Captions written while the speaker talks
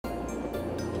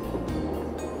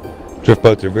Drift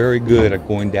boats are very good at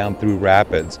going down through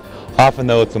rapids. Often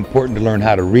though, it's important to learn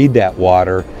how to read that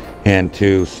water and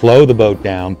to slow the boat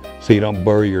down so you don't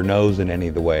bury your nose in any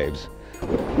of the waves.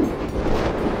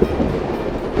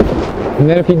 And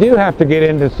then if you do have to get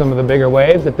into some of the bigger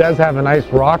waves, it does have a nice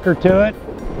rocker to it.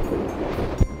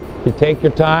 You take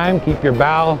your time, keep your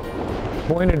bow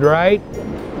pointed right,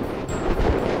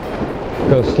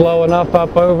 go slow enough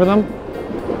up over them.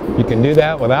 You can do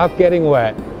that without getting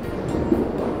wet.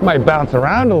 Might bounce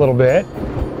around a little bit,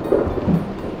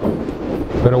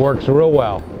 but it works real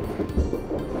well.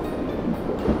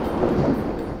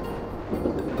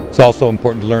 It's also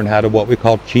important to learn how to what we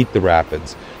call cheat the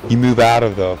rapids. You move out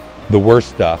of the worst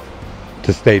stuff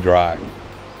to stay dry.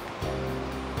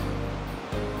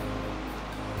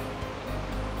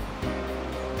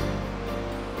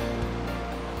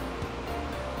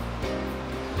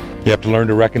 You have to learn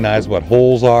to recognize what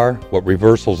holes are, what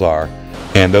reversals are,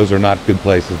 and those are not good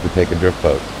places to take a drift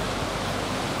boat.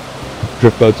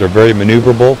 Drift boats are very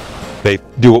maneuverable. They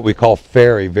do what we call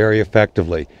ferry very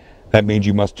effectively. That means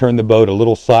you must turn the boat a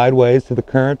little sideways to the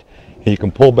current, and you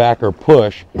can pull back or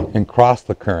push and cross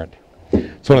the current.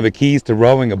 So one of the keys to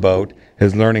rowing a boat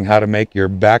is learning how to make your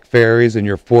back ferries and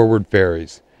your forward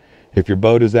ferries. If your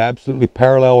boat is absolutely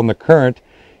parallel in the current,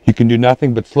 you can do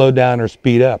nothing but slow down or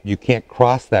speed up. You can't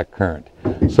cross that current.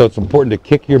 So it's important to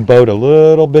kick your boat a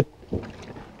little bit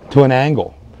to an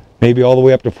angle, maybe all the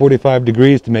way up to 45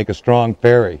 degrees to make a strong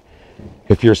ferry.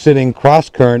 If you're sitting cross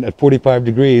current at 45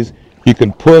 degrees, you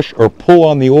can push or pull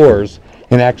on the oars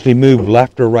and actually move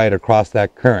left or right across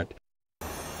that current.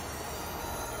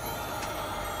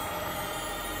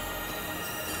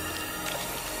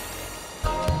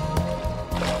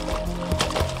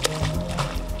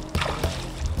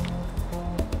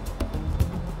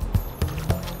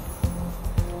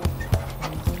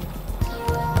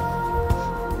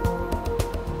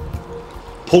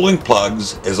 Pulling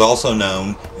plugs is also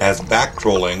known as back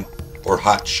trolling or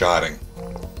hot shotting.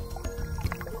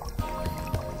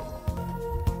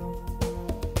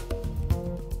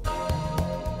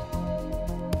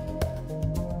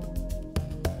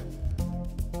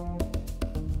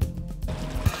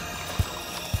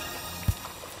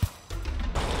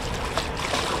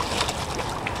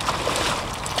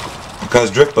 Because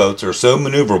drift boats are so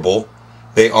maneuverable,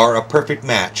 they are a perfect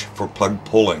match for plug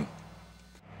pulling.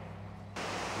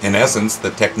 In essence,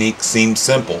 the technique seems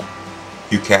simple.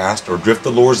 You cast or drift the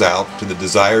lures out to the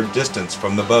desired distance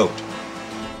from the boat.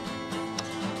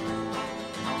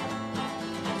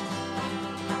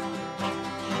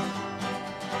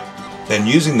 Then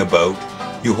using the boat,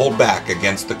 you hold back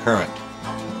against the current.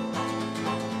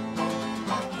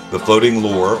 The floating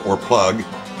lure or plug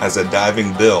has a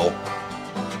diving bill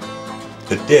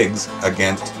that digs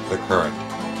against the current.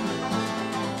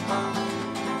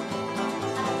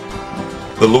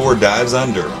 The lure dives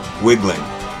under, wiggling.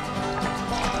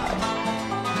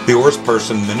 The oars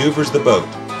person maneuvers the boat,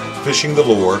 fishing the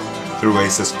lure through a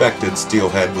suspected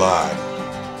steelhead lie.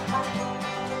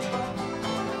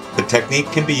 The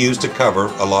technique can be used to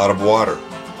cover a lot of water.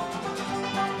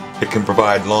 It can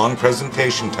provide long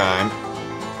presentation time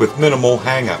with minimal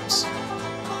hang-ups.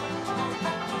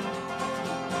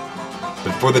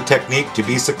 But for the technique to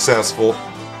be successful,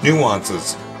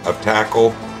 nuances of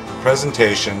tackle,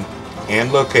 presentation,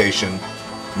 and location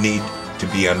need to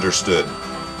be understood.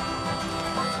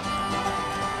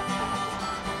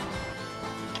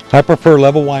 I prefer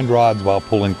level wind rods while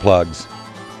pulling plugs.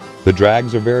 The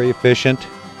drags are very efficient.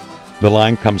 The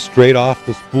line comes straight off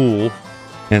the spool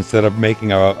instead of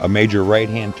making a major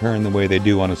right-hand turn the way they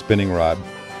do on a spinning rod.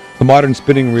 The modern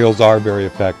spinning reels are very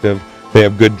effective. They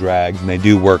have good drags and they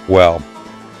do work well.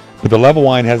 But the level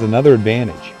wind has another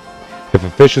advantage. If a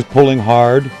fish is pulling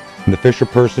hard and the fisher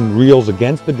person reels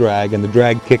against the drag and the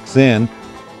drag kicks in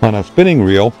on a spinning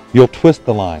reel, you'll twist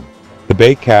the line. The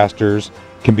bait casters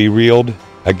can be reeled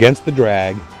against the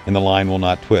drag and the line will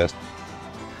not twist.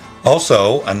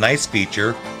 Also, a nice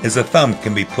feature is a thumb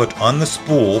can be put on the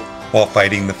spool while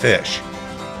fighting the fish,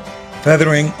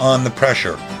 feathering on the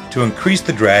pressure to increase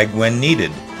the drag when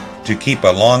needed to keep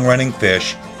a long-running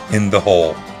fish in the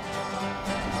hole.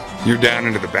 You're down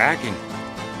into the backing.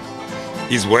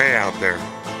 He's way out there.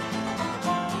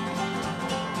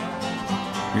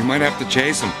 We might have to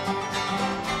chase him.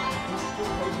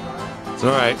 It's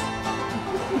all right.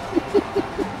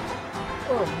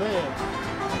 Oh, man.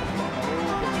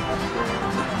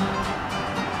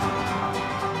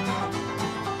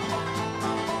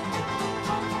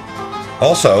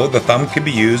 Also, the thumb can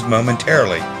be used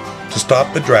momentarily to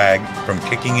stop the drag from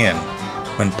kicking in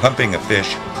when pumping a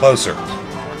fish closer,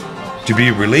 to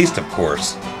be released, of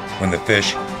course, when the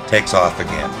fish takes off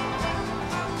again.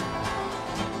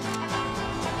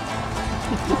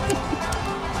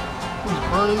 He's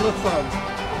burning the thumb.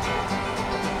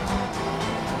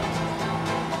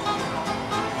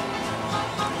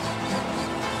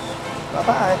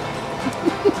 Bye-bye.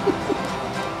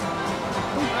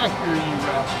 Come back here, you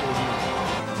rascal.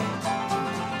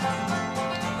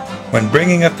 When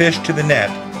bringing a fish to the net,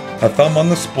 a thumb on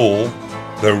the spool,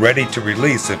 though ready to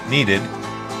release if needed,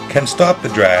 can stop the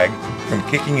drag from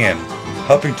kicking in,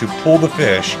 helping to pull the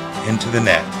fish into the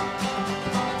net.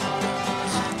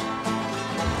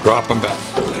 Drop them back.